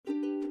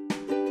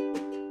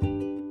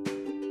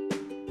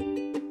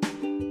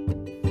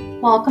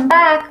Welcome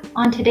back!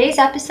 On today's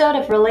episode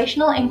of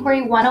Relational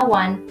Inquiry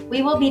 101,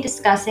 we will be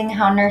discussing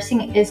how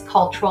nursing is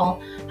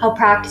cultural, how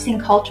practicing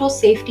cultural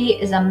safety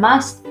is a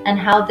must, and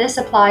how this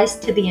applies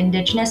to the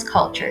Indigenous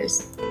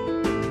cultures.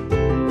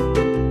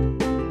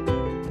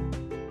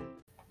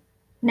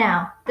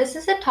 Now, this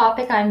is a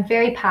topic I'm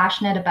very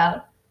passionate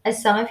about.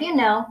 As some of you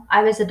know,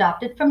 I was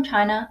adopted from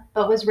China,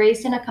 but was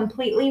raised in a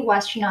completely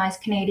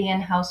westernized Canadian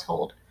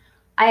household.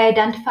 I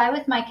identify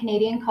with my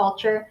Canadian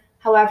culture.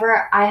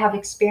 However, I have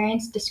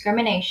experienced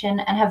discrimination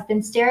and have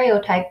been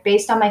stereotyped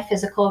based on my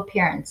physical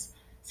appearance,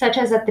 such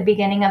as at the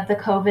beginning of the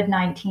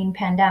COVID-19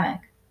 pandemic.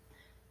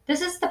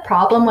 This is the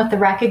problem with the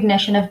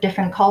recognition of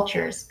different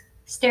cultures.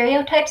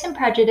 Stereotypes and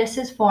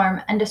prejudices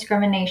form and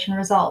discrimination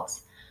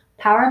results.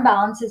 Power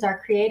imbalances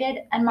are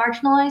created and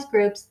marginalized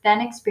groups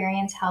then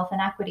experience health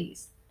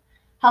inequities.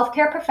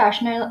 Healthcare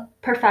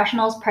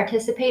professionals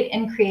participate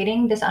in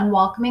creating this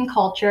unwelcoming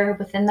culture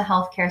within the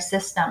healthcare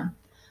system.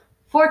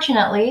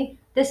 Fortunately,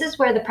 this is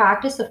where the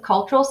practice of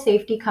cultural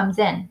safety comes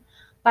in.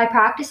 By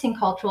practicing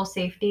cultural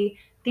safety,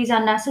 these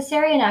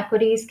unnecessary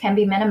inequities can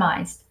be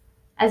minimized.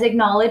 As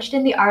acknowledged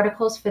in the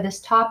articles for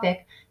this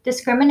topic,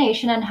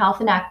 discrimination and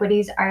health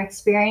inequities are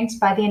experienced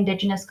by the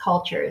Indigenous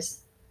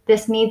cultures.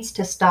 This needs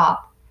to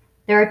stop.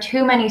 There are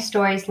too many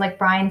stories like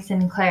Brian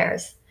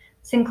Sinclair's.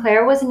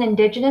 Sinclair was an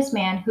Indigenous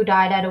man who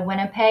died at a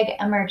Winnipeg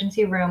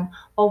emergency room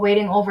while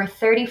waiting over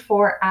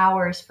 34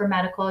 hours for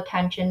medical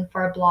attention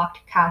for a blocked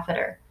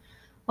catheter.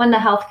 When the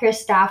healthcare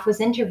staff was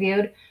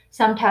interviewed,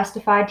 some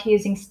testified to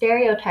using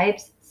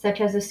stereotypes,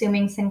 such as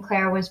assuming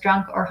Sinclair was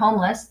drunk or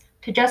homeless,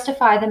 to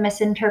justify the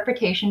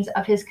misinterpretations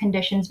of his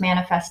condition's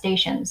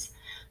manifestations.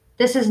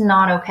 This is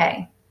not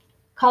okay.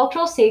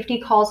 Cultural safety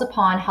calls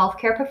upon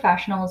healthcare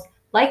professionals,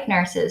 like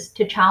nurses,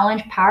 to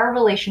challenge power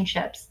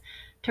relationships,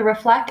 to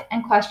reflect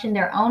and question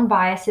their own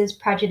biases,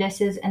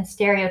 prejudices, and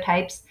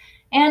stereotypes,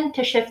 and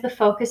to shift the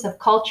focus of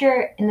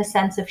culture in the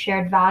sense of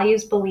shared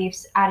values,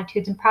 beliefs,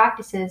 attitudes, and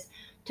practices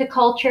to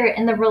culture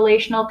in the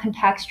relational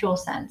contextual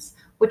sense,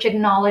 which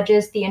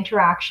acknowledges the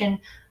interaction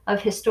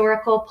of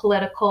historical,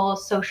 political,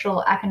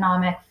 social,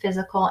 economic,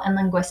 physical, and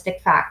linguistic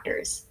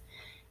factors.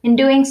 In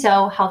doing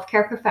so,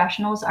 healthcare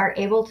professionals are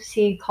able to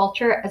see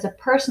culture as a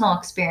personal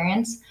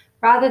experience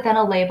rather than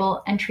a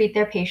label and treat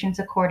their patients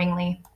accordingly.